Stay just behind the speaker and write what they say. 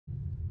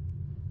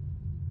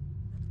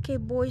Okay,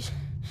 boys,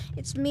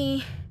 it's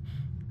me.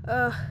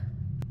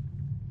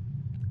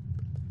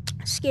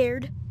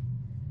 Scared.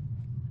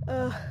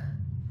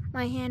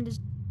 My hand is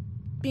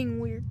being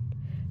weird.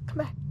 Come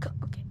back.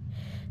 Okay.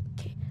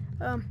 Okay.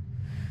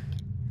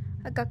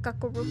 I got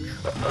cockroach. One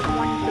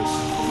place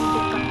for me to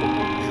get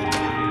cockroach.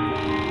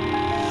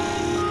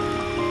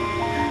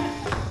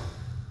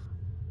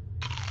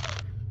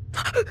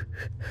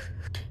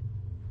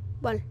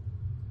 Ball.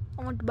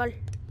 I want the ball.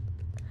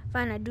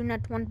 Fine, I do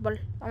not want ball.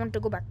 I want to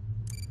go back.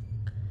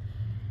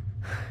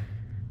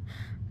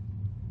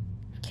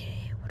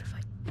 Okay, what if I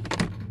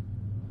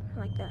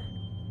like that?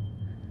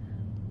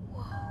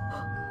 Whoa.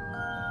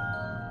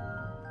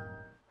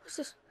 What's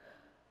this?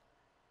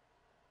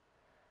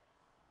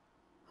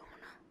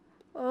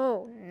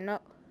 Oh no.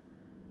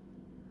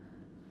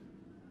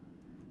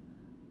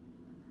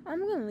 I'm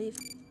gonna leave.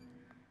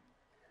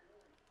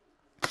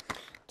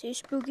 Too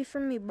spooky for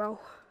me, bro.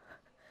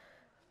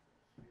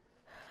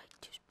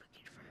 Too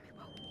spooky for me,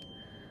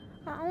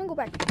 bro. I wanna go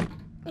back.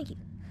 Thank you.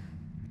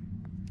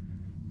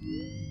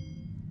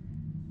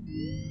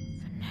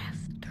 Fnaf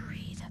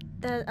 3.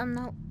 That I'm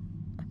not.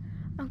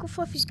 Uncle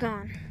Fluffy's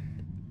gone.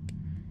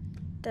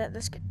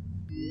 That's good.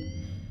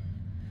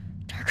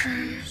 Dark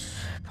rooms,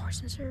 parts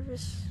and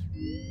service,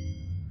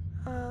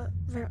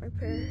 vent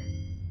repair,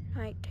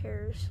 night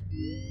terrors,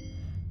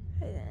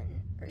 and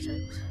then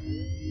recycles.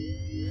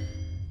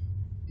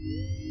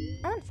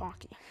 I want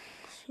Foxy.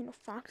 You know,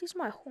 Foxy's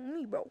my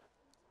homie, bro.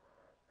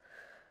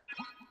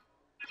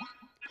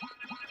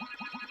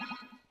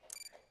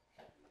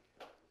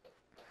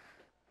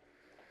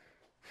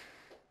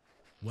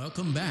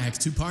 Welcome back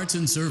to Parts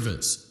and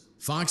Service.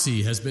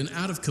 Foxy has been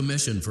out of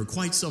commission for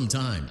quite some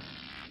time.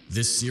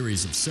 This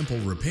series of simple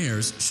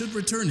repairs should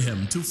return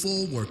him to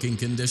full working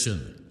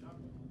condition.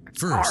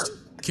 First,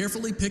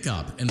 carefully pick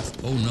up and...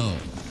 Oh no,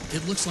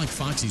 it looks like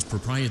Foxy's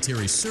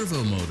proprietary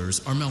servo motors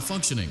are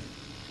malfunctioning.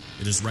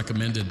 It is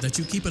recommended that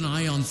you keep an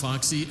eye on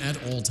Foxy at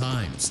all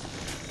times.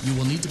 You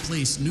will need to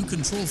place new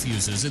control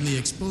fuses in the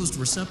exposed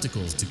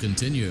receptacles to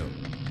continue.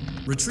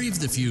 Retrieve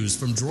the fuse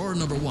from drawer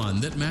number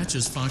 1 that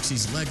matches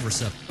Foxy's leg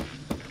receptacle.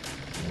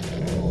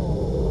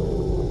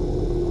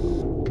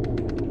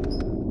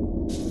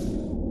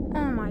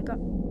 Oh my god.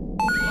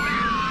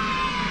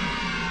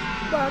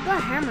 Well, I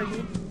got hammered,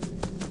 dude.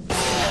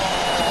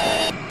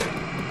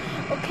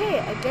 Okay,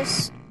 I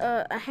guess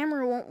a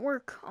hammer won't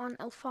work on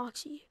El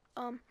Foxy.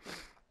 I've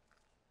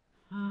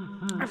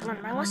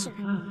learned my lesson.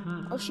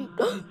 Oh shoot.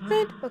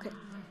 And, okay.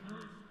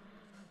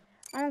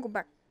 I won't go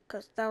back,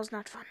 because that was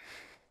not fun.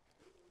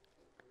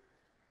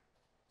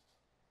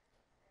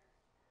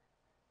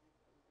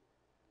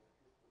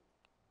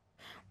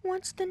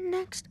 What's the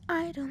next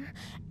item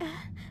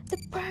at the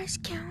price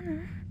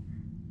counter?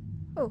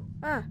 Oh,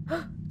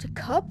 it's a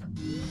cup?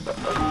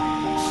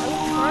 I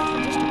would charge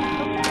for just a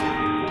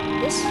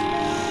cup. This?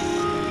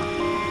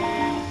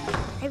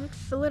 I would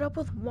fill it up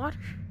with water.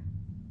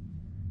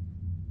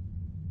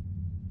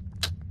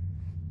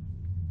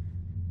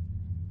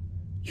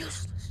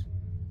 Useless.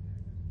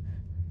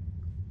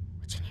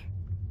 What's in here?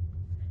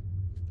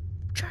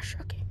 Trash,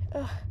 okay.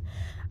 I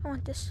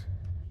want this.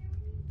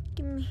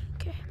 Give me,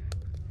 okay.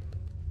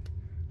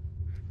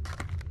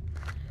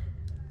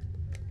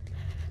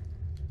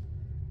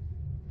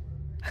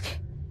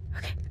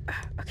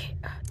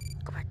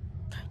 Go back.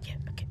 Yeah,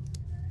 okay.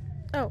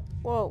 Oh,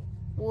 whoa.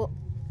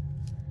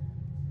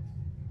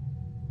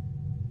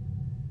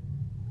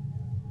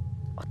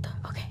 What the?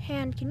 Okay,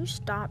 hand, can you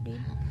stop,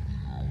 dude?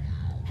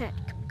 Hand,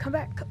 come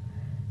back.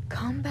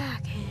 Come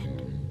back,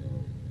 hand.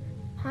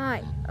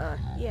 Hi.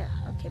 Yeah.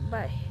 Okay,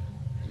 bye.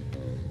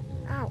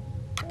 Ow.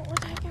 What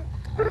the heck?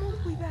 I'm all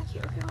the way back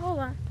here. Okay, hold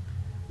on.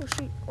 Oh,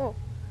 shoot. Oh.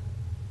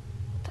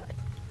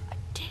 I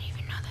didn't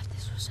even know that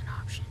this was an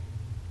option.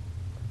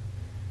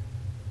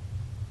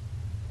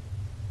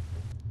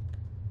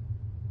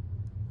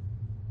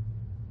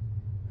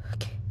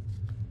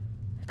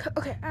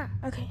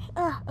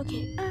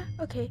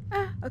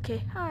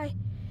 Okay, hi.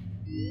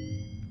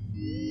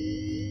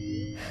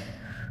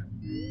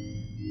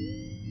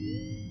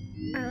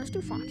 Alright, let's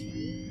do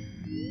Foxy.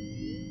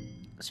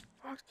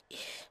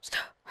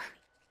 Stop,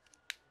 homie.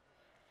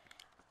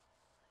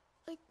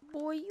 Like,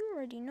 boy, you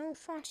already know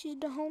Foxy's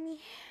the homie.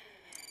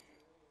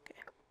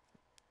 Okay.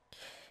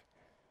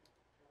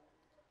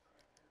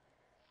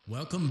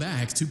 Welcome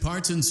back to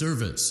Parts and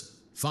Service.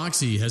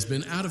 Foxy has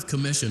been out of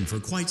commission for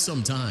quite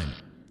some time.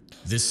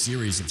 This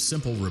series of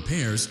simple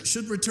repairs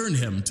should return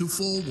him to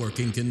full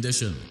working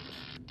condition.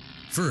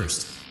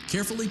 First,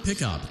 carefully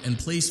pick up and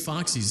place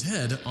Foxy's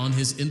head on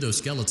his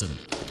endoskeleton.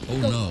 Oh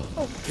no,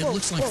 it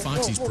looks like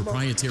Foxy's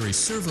proprietary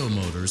servo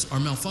motors are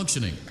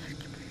malfunctioning.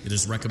 It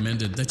is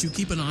recommended that you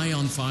keep an eye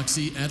on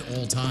Foxy at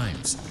all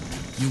times.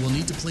 You will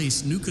need to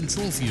place new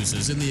control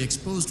fuses in the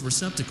exposed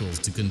receptacles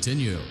to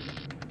continue.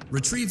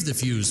 Retrieve the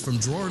fuse from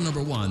drawer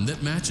number 1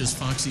 that matches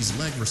Foxy's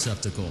leg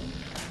receptacle.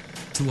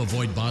 To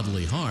avoid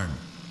bodily harm,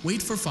 wait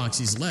for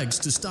Foxy's legs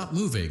to stop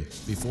moving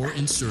before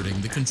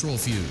inserting the control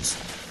fuse.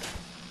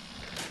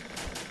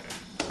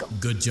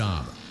 Good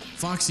job.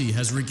 Foxy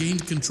has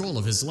regained control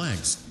of his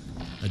legs.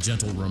 A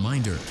gentle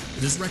reminder,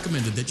 it is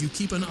recommended that you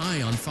keep an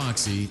eye on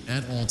Foxy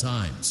at all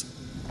times.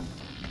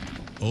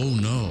 Oh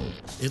no,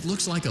 it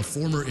looks like a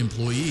former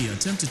employee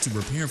attempted to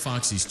repair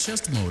Foxy's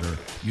chest motor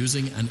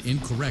using an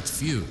incorrect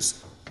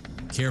fuse.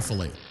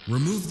 Carefully,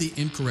 remove the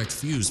incorrect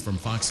fuse from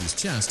Foxy's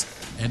chest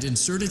and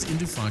insert it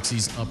into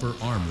Foxy's upper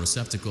arm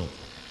receptacle.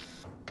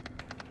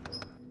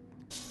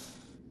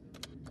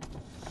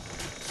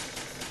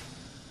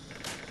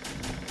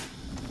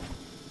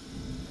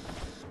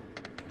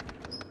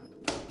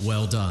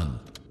 Well done.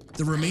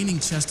 The remaining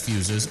chest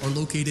fuses are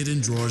located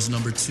in drawers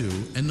number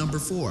 2 and number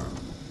 4.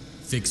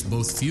 Fix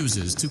both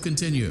fuses to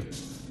continue.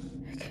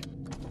 Okay.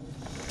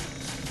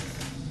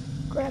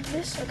 Grab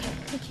this. Okay,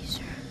 thank you,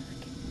 sir.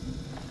 Okay.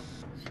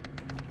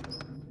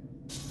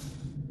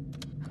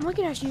 I'm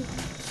looking at you.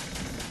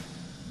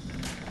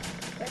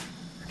 Okay.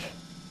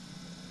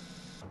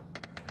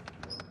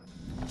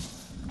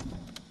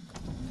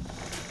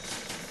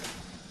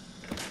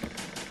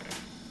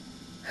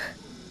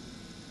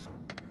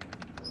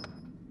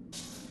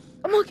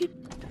 I'm looking.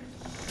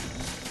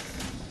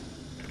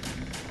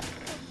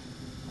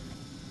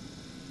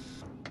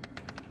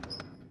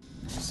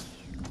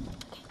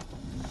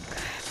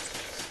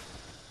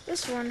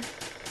 This one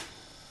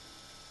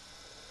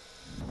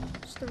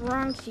is the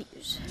wrong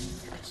fuse.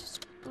 Because it's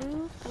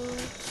blue.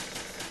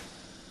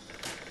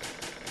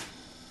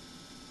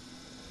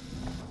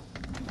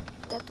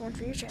 That's the one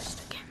for your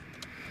chest. Okay.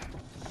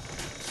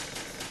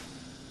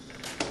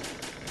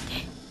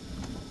 Okay.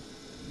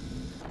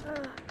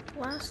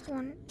 Last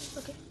one.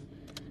 Okay.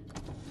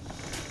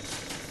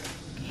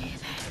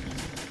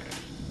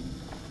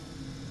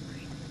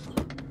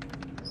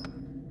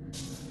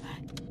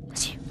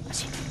 Okay,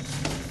 that's you.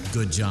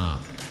 Good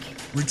job.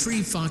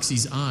 Retrieve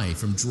Foxy's eye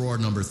from drawer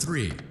number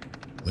 3.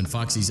 When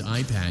Foxy's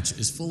eye patch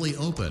is fully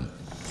open,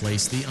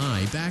 place the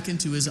eye back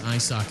into his eye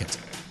socket.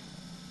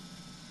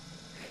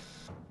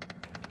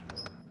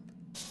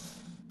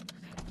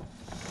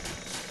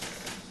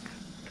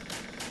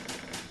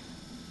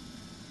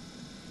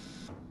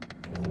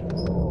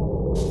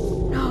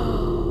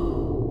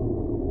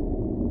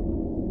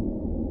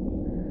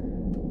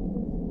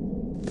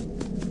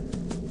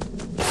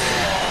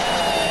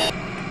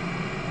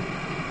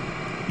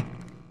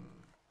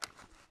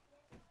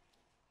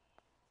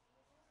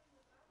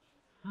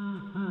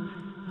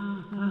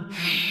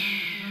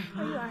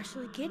 Are you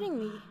actually kidding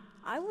me?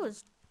 I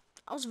was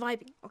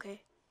vibing,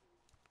 okay?